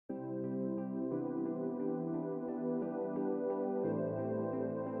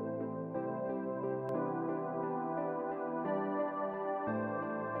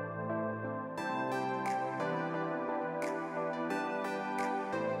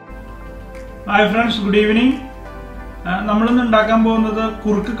Hi friends, good evening. നമ്മളിന്ന് ഉണ്ടാക്കാൻ പോകുന്നത്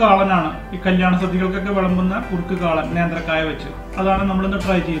കുറുക്ക് കാളനാണ്. ഈ കല്യാണ സദ്യകൾക്കൊക്കെ വിളമ്പുന്ന കുറുക്ക് കാളൻ നേന്ത്രക്കായ വെച്ച്. അതാണ് നമ്മളിന്ന്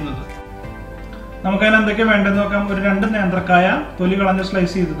ട്രൈ ചെയ്യുന്നത്. നമുക്ക് അതിന് എന്തൊക്കെ വേണ്ടതെന്ന് നോക്കാം. ഒരു 2 നേന്ത്രക്കായ തൊലി കളഞ്ഞ്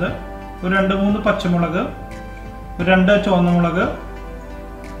സ്ലൈസ് ചെയ്തത്, ഒരു 2-3 പച്ചമുളക്, ഒരു 2 ചുവന്ന മുളക്,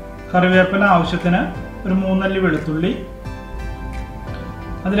 കറിവേപ്പില ആവശ്യത്തിന്, ഒരു 3 അല്ലി വെളുത്തുള്ളി,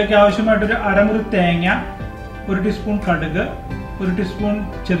 അതിലേക്ക് ആവശ്യമായിട്ടൊരു അരമുറി തേങ്ങ, 1 ടീസ്പൂൺ കടുക്, 1 ടീസ്പൂൺ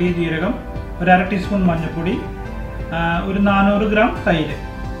ചെറിയ ജീരകം, ഒരു 1/2 ടീസ്പൂൺ മഞ്ഞൾപ്പൊടി, ഒരു 400 ഗ്രാം തൈര്.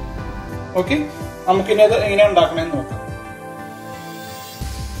 ഓക്കെ, നമുക്കിനി അത് എങ്ങനെയാണ് ഉണ്ടാക്കണമെന്ന് നോക്കാം.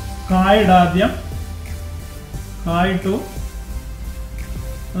 ആദ്യം കായ ഇട്ടു.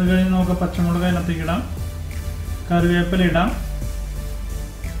 അത് കഴിഞ്ഞ് നമുക്ക് പച്ചമുളക് അതിനകത്തേക്ക് ഇടാം, കറിവേപ്പില ഇടാം.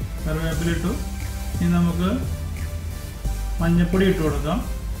 കറിവേപ്പില ഇട്ടു. ഇനി നമുക്ക് മഞ്ഞൾപ്പൊടി ഇട്ട് കൊടുക്കാം,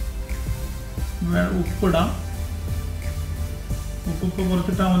 ഉപ്പിടാം. ഉപ്പ്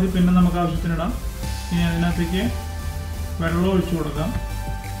കുറച്ചിട്ടാൽ മതി, പിന്നെ നമുക്ക് ആവശ്യത്തിനിടാം. ഇനി അതിനകത്തേക്ക് വെള്ളം ഒഴിച്ചു കൊടുക്കാം.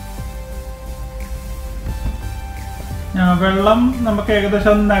 വെള്ളം നമുക്ക്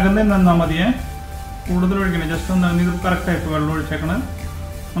ഏകദേശം നകന്ന് നിന്നാൽ മതിയേ, കൂടുതൽ ഒഴിക്കണം. ജസ്റ്റ് ഒന്ന് നകന്ന്, ഇത് കറക്റ്റായിട്ട് വെള്ളം ഒഴിച്ചേക്കണം.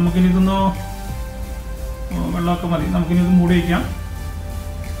 നമുക്കിനി ഇതൊന്ന് വെള്ളമൊക്കെ മതി. നമുക്കിനി ഇത് മൂടി വയ്ക്കാം.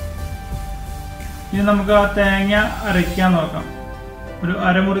 ഇനി നമുക്ക് ആ തേങ്ങ അരയ്ക്കാൻ നോക്കാം. ഒരു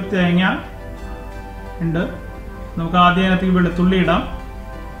അരമുറി തേങ്ങ ഉണ്ട്. നമുക്ക് ആദ്യം അതിനകത്തേക്ക് വെളുത്തുള്ളി ഇടാം,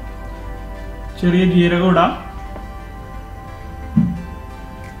 ചെറിയ ജീരകം ഇടാം,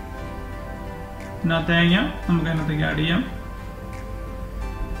 പിന്നെ തേങ്ങ നമുക്ക് അതിനകത്തേക്ക് ആഡ് ചെയ്യാം.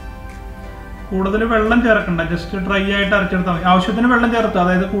 കൂടുതൽ വെള്ളം ചേർക്കണ്ട, ജസ്റ്റ് ഡ്രൈ ആയിട്ട് അരച്ചെടുത്താൽ മതി. ആവശ്യത്തിന് വെള്ളം ചേർത്ത്,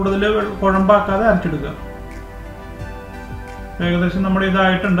 അതായത് കൂടുതൽ കുഴമ്പാക്കാതെ അരച്ചെടുക്കുക. ഏകദേശം നമ്മുടെ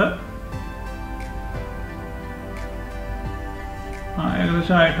ഇതായിട്ടുണ്ട്.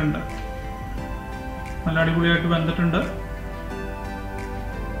 ഏകദേശം ആയിട്ടുണ്ട്. നല്ല അടിപൊളിയായിട്ട് വെന്തിട്ടുണ്ട്.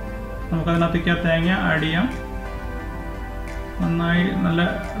 നമുക്കതിനകത്തേക്ക് ആ തേങ്ങ ആഡ് ചെയ്യാം. നന്നായി നല്ല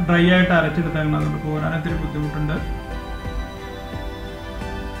ഡ്രൈ ആയിട്ട് അരച്ചെടുത്തേക്കണം, അതുകൊണ്ട് പോരാൻ ഇത്തിരി ബുദ്ധിമുട്ടുണ്ട്.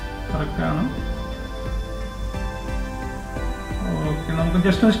 കറക്റ്റാണ്. ഓക്കെ, നമുക്ക്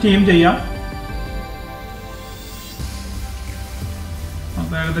ജസ്റ്റ് ഒന്ന് സ്റ്റീം ചെയ്യാം.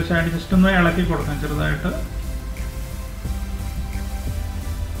 നമുക്ക് ഏകദേശമായിട്ട് ജസ്റ്റ് ഒന്ന് ഇളക്കി കൊടുക്കാം ചെറുതായിട്ട്.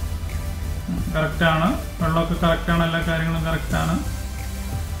 കറക്റ്റാണ്, വെള്ളമൊക്കെ കറക്റ്റാണ്, എല്ലാ കാര്യങ്ങളും കറക്റ്റാണ്.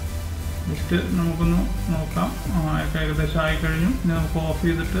 ജസ്റ്റ് നമുക്കൊന്ന് നോക്കാം. ഏകദേശം ആയിക്കഴിഞ്ഞു. ഇനി നമുക്ക് ഓഫ്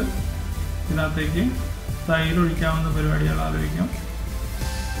ചെയ്തിട്ട് ഇതിനകത്തേക്ക് തൈര് ഒഴിക്കാവുന്ന പരിപാടികൾ ആലോചിക്കാം.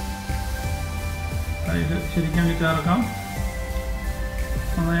 തൈര് ശരിക്കും ചേർക്കാം.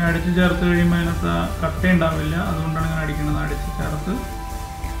 നന്നായി അടിച്ച് ചേർത്ത് കഴിയുമ്പോൾ അതിനകത്ത് കട്ടയുണ്ടാവില്ല, അതുകൊണ്ടാണ് ഇങ്ങനെ അടിക്കുന്നത്. അടിച്ച് ചേർത്ത്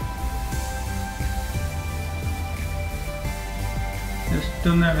ജസ്റ്റ്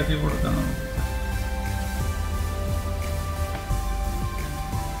ഒന്ന് ഇളക്കി കൊടുക്കാം. നമുക്ക്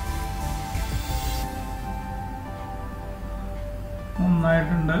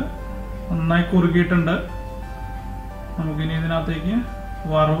നന്നായിട്ടുണ്ട്, നന്നായി കുറുകിയിട്ടുണ്ട്. നമുക്കിനി ഇതിനകത്തേക്ക്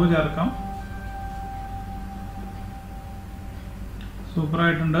വറവ് ചേർക്കാം.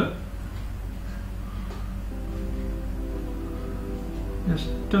 സൂപ്പറായിട്ടുണ്ട്.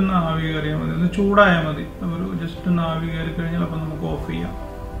 ജസ്റ്റ് ഒന്ന് ആവി കയറിയാൽ മതി, ഒന്ന് ചൂടായാൽ മതി. ഒരു ജസ്റ്റ് ഒന്ന് ആവി കയറി കഴിഞ്ഞാൽ അപ്പം നമുക്ക് ഓഫ് ചെയ്യാം.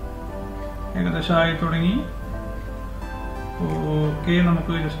 ഏകദേശം ആയി തുടങ്ങി. ഓക്കെ,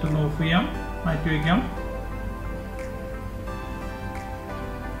 നമുക്ക് ജസ്റ്റ് ഒന്ന് ഓഫ് ചെയ്യാം, മാറ്റി വയ്ക്കാം.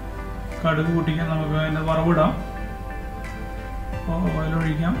 കടുക് കൂട്ടിക്കാൻ നമുക്ക് അതിൻ്റെ വറവിടാം.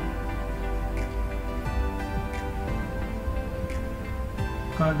 ഓയിലൊഴിക്കാം.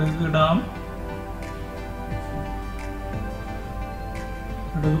 കടുക് ഇടാം.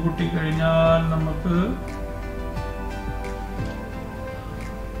 കടുക് കൂട്ടിക്കഴിഞ്ഞാൽ നമുക്ക്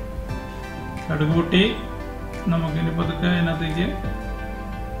കടുക് കൂട്ടി നമുക്കിനി പതുക്കെ അതിനകത്തേക്ക്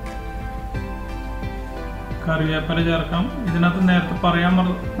കറിവേപ്പില ചേർക്കാം. ഇതിനകത്ത് നേരത്തെ പറയാൻ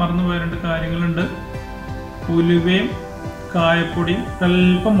മറന്നുപോയ 2 കാര്യങ്ങളുണ്ട്. ഉലുവയും കായപ്പൊടിയും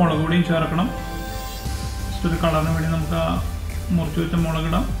അല്പം മുളക് പൊടിയും ചേർക്കണം. ജസ്റ്റ് ഒരു കളറിന് വേണ്ടി നമുക്ക് ആ മുറിച്ച് വെച്ച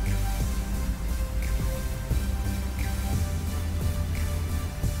മുളകിടാം.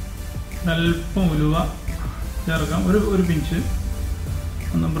 അല്പം ഉലുവ ചേർക്കാം, ഒരു പിഞ്ച്.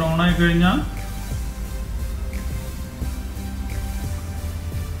 ഒന്ന് ബ്രൗൺ ആയി കഴിഞ്ഞാൽ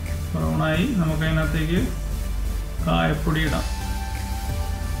ബ്രൗണായി നമുക്ക് അതിനകത്തേക്ക് കായപ്പൊടി ഇടാം.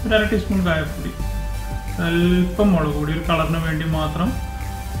 ഒരു 1/2 ടീസ്പൂൺ കായപ്പൊടി, അല്പം മുളക് പൊടി, ഒരു കളറിന് വേണ്ടി മാത്രം.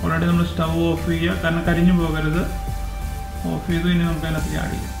 ഓൾറെഡി നമ്മൾ സ്റ്റവ് ഓഫ് ചെയ്യുക, കാരണം കരിഞ്ഞു പോകരുത്. ഓഫ് ചെയ്തു. ഇനി നമുക്ക് അതിനകത്ത്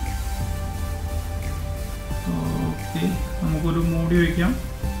ആഡ് ചെയ്യാം. ഓക്കെ, നമുക്കൊരു മൂടി വയ്ക്കാം.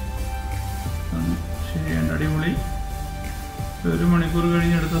 ശരിയുണ്ട്, അടിപൊളി. 1 മണിക്കൂർ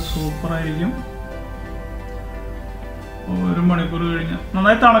കഴിഞ്ഞെടുത്ത സൂപ്പറായിരിക്കും. 1 മണിക്കൂർ കഴിഞ്ഞ്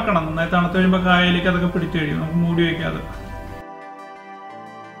നന്നായി തണക്കണം. നന്നായി തണുത്ത് കഴിയുമ്പോൾ കായയിലേക്ക് അതൊക്കെ പിടിച്ചു കഴിയും. നമുക്ക് മൂടി വയ്ക്കാതെ.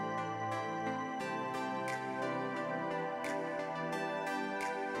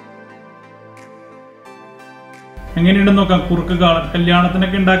 എങ്ങനെയുണ്ടെന്ന് നോക്കാം. കുറുക്ക് കാളൻ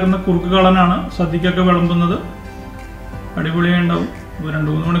കല്യാണത്തിനൊക്കെ ഉണ്ടാക്കുന്ന കുറുക്ക് കാളനാണ് സദ്യക്കൊക്കെ വിളമ്പുന്നത്. അടിപൊളിയായി ഉണ്ടാവും.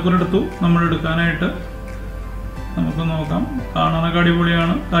 2-3 മണിക്കൂർ എടുത്തു നമ്മൾ എടുക്കാനായിട്ട്. നമുക്ക് നോക്കാം. കാണാനൊക്കെ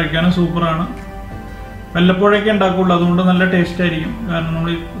അടിപൊളിയാണ്, കഴിക്കാനും സൂപ്പറാണ്. വല്ലപ്പോഴൊക്കെ ഉണ്ടാക്കുള്ളൂ, അതുകൊണ്ട് നല്ല ടേസ്റ്റ് ആയിരിക്കും. കാരണം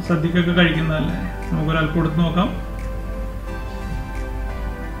നമ്മൾ ഈ സദ്യക്കൊക്കെ കഴിക്കുന്നതല്ലേ. നമുക്കൊരൽപ്പം എടുത്ത് നോക്കാം.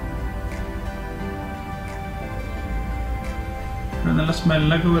 നല്ല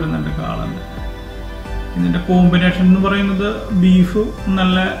സ്മെല്ലൊക്കെ വരുന്നുണ്ട് കാളന്റെ. ഇതിന്റെ കോമ്പിനേഷൻ എന്ന് പറയുന്നത് ബീഫ്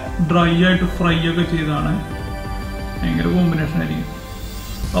നല്ല ഡ്രൈ ആയിട്ട് ഫ്രൈ ഒക്കെ ചെയ്താണ്. ഭയങ്കര കോമ്പിനേഷൻ ആയിരിക്കും.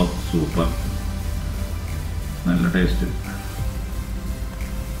 സൂപ്പർ, നല്ല ടേസ്റ്റ്.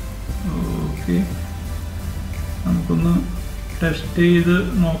 ഓക്കെ, നമുക്കൊന്ന് ടെസ്റ്റ് ചെയ്ത്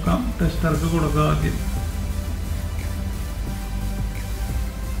നോക്കാം. ടെസ്റ്റർക്ക് കൊടുക്കാം ആദ്യം.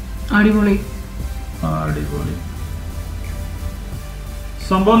 അടിപൊളി അടിപൊളി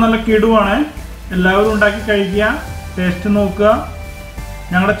സംഭവം. നല്ല കിടുവാണ്. എല്ലാവരും ഉണ്ടാക്കി കഴിക്കുക, ടേസ്റ്റ് നോക്കുക.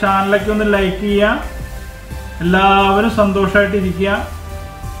 ഞങ്ങളുടെ ചാനലൊക്കെ ഒന്ന് ലൈക്ക് ചെയ്യുക. എല്ലാവരും സന്തോഷമായിട്ടിരിക്കുക.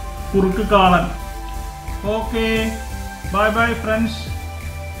 കുറുക്ക് കാളൻ. Okay, bye bye friends.